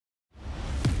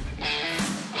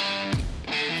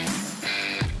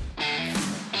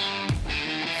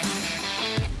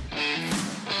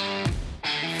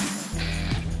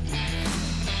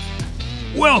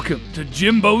Welcome to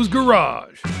Jimbo's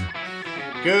Garage.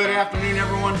 Good afternoon,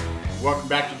 everyone. Welcome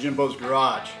back to Jimbo's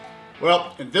Garage.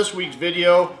 Well, in this week's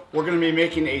video, we're going to be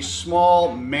making a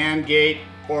small man gate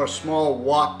or a small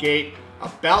walk gate,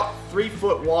 about 3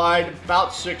 foot wide,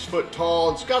 about 6 foot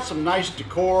tall. It's got some nice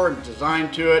decor and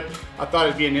design to it. I thought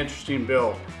it'd be an interesting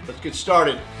build. Let's get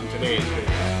started on today's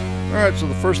video. All right, so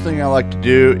the first thing I like to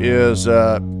do is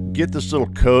get this little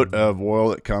coat of oil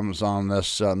that comes on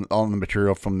this on the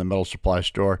material from the metal supply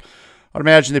store. I'd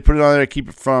imagine they put it on there to keep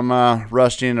it from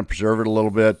rusting and preserve it a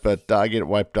little bit, but I get it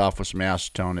wiped off with some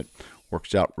acetone. It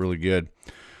works out really good.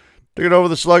 Took it over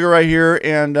the slugger right here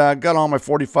and got all my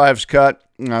 45s cut.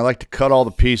 I like to cut all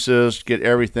the pieces, get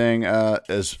everything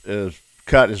as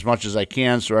cut as much as I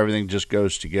can so everything just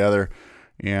goes together.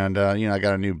 And you know, I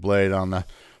got a new blade on the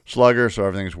slugger, so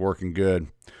everything's working good.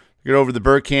 Get over the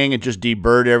burr king and just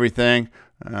deburred everything.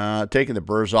 Taking the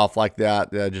burrs off like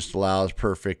that just allows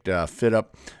perfect fit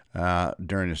up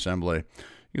during assembly.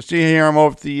 You can see here I'm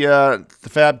over the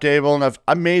fab table, and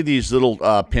I made these little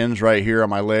pins right here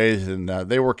on my lathe, and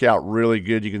they work out really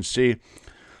good. You can see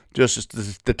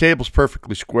just the table's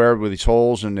perfectly squared with these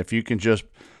holes, and if you can just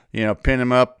pin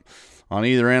them up on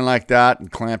either end like that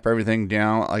and clamp everything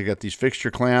down. I got these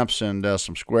fixture clamps and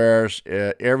some squares.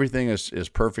 Everything is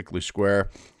perfectly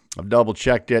square. I've double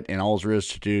checked it, and all there is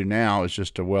to do now is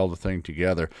just to weld the thing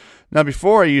together. Now,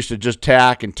 before I used to just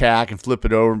tack and flip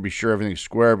it over and be sure everything's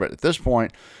square, but at this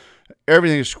point,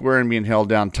 everything is square and being held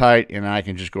down tight, and I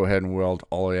can just go ahead and weld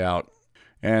all the way out.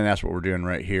 And that's what we're doing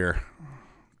right here.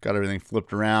 Got everything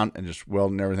flipped around and just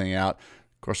welding everything out.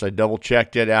 Of course, I double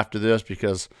checked it after this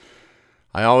because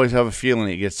I always have a feeling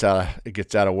it gets out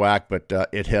of whack, but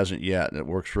it hasn't yet. It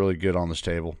works really good on this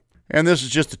table. And this is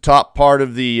just the top part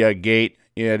of the gate.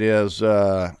 It is, it's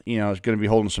going to be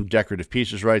holding some decorative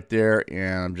pieces right there,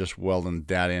 and I'm just welding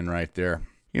that in right there.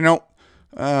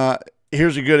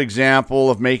 Here's a good example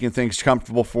of making things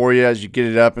comfortable for you as you get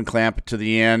it up and clamp it to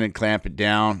the end and clamp it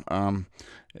down.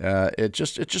 It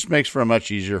just makes for a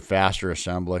much easier, faster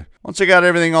assembly. Once I got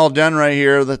everything all done right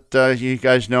here, that you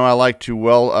guys know I like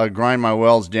to grind my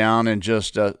welds down and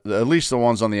just at least the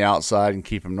ones on the outside and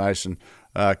keep them nice and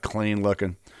clean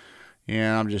looking.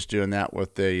 And I'm just doing that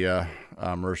with a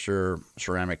Mercer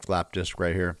ceramic flap disc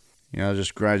right here.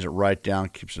 Just grinds it right down,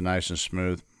 keeps it nice and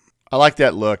smooth. I like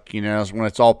that look. When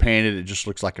it's all painted, it just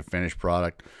looks like a finished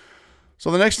product. So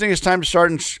the next thing is time to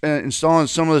start installing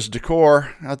some of this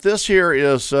decor. Now this here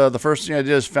is the first thing I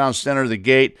did is found center of the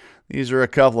gate. These are a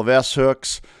couple of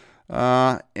S-hooks.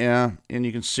 And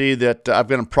you can see that I've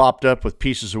got them propped up with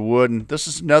pieces of wood, and this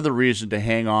is another reason to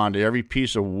hang on to every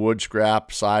piece of wood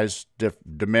scrap, size,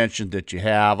 dimension that you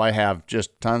have. I have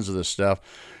just tons of this stuff,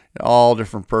 all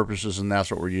different purposes, and that's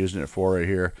what we're using it for right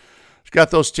here. It's got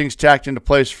those things tacked into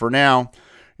place for now,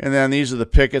 and then these are the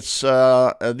pickets. These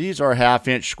are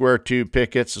 1/2-inch square tube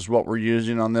pickets is what we're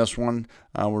using on this one.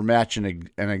 We're matching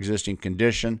an existing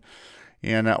condition.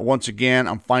 And once again,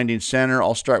 I'm finding center.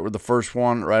 I'll start with the first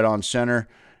one right on center,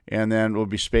 and then we'll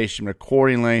be spacing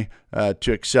accordingly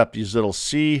to accept these little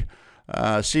C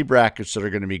brackets that are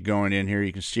going to be going in here.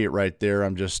 You can see it right there.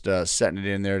 I'm just setting it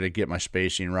in there to get my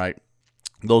spacing right.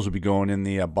 Those will be going in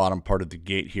the bottom part of the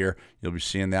gate here. You'll be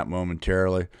seeing that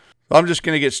momentarily. I'm just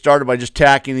going to get started by just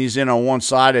tacking these in on one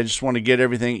side. I just want to get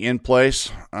everything in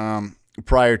place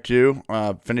prior to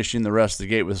finishing the rest of the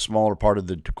gate with a smaller part of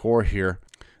the decor here.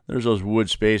 There's those wood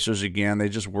spacers again. They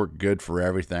just work good for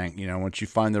everything. Once you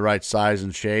find the right size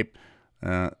and shape,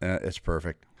 it's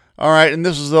perfect. All right, and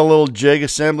this is the little jig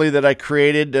assembly that I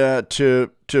created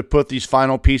to put these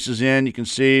final pieces in. You can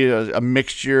see a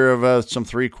mixture of some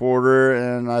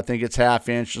 3/4 and I think it's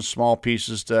 1/2-inch and small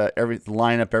pieces to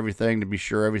line up everything to be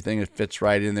sure everything fits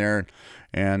right in there,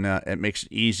 and it makes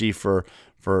it easy for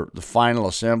the final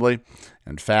assembly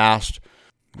and fast.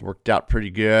 Worked out pretty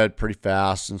good, pretty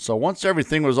fast. And so once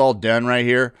everything was all done right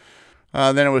here,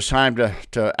 then it was time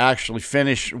to actually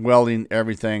finish welding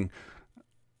everything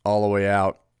all the way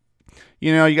out.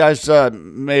 You guys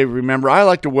may remember, I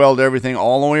like to weld everything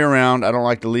all the way around. I don't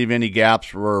like to leave any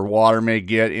gaps where water may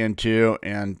get into.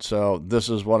 And so this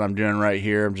is what I'm doing right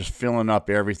here. I'm just filling up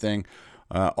everything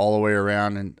all the way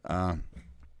around and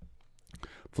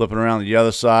flipping around the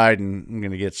other side, and I'm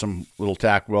going to get some little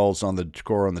tack welds on the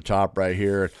decor on the top right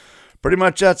here. Pretty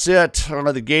much that's it.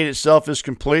 The gate itself is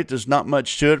complete. There's not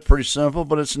much to it. Pretty simple,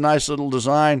 but it's a nice little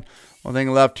design. One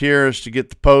thing left here is to get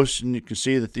the posts, and you can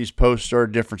see that these posts are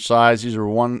a different size. These are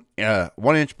 1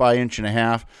 inch by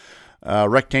 1.5 inch.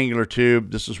 Rectangular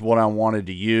tube. This is what I wanted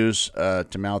to use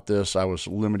to mount this. I was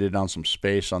limited on some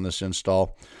space on this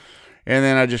install. And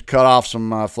then I just cut off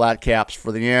some flat caps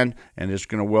for the end and just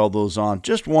going to weld those on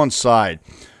just one side.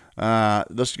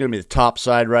 This is going to be the top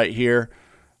side right here.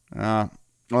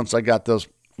 Once I got those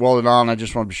welded on, I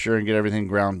just want to be sure and get everything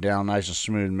ground down nice and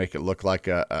smooth and make it look like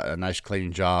a nice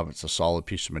clean job. It's a solid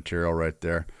piece of material right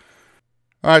there.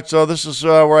 All right, so this is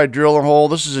where I drill a hole.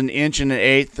 This is 1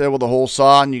 1/8 with a hole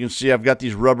saw, and you can see I've got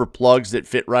these rubber plugs that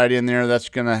fit right in there. That's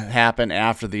going to happen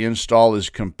after the install is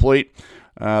complete.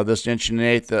 This 1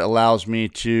 1/8 that allows me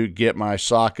to get my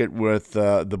socket with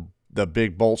the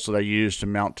big bolts that I use to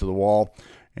mount to the wall,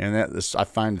 and I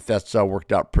find that's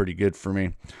worked out pretty good for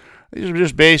me. These are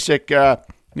just basic,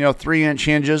 3-inch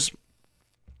hinges.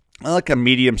 I like a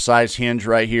medium-sized hinge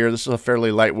right here. This is a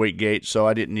fairly lightweight gate, so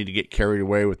I didn't need to get carried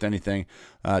away with anything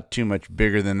too much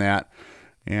bigger than that.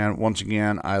 And once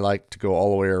again, I like to go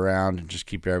all the way around and just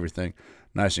keep everything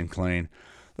nice and clean.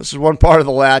 This is one part of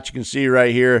the latch. You can see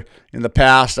right here. In the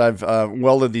past, I've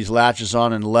welded these latches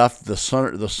on and left the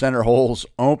center holes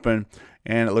open,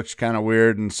 and it looks kind of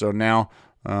weird. And so now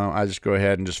I just go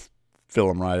ahead and just fill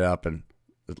them right up, and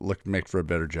make for a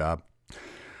better job.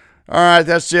 All right,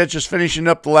 that's it. Just finishing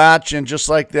up the latch, and just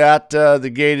like that,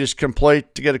 the gate is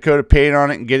complete to get a coat of paint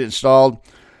on it and get it installed.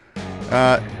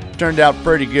 Turned out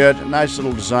pretty good. A nice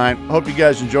little design. Hope you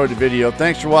guys enjoyed the video.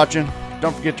 Thanks for watching.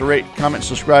 Don't forget to rate, comment,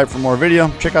 subscribe for more video.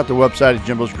 Check out the website at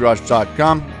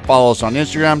jimbosgarage.com. Follow us on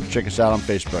Instagram. Check us out on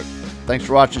Facebook. Thanks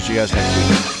for watching. See you guys next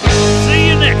week. See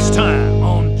you next time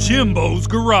on Jimbo's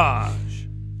Garage.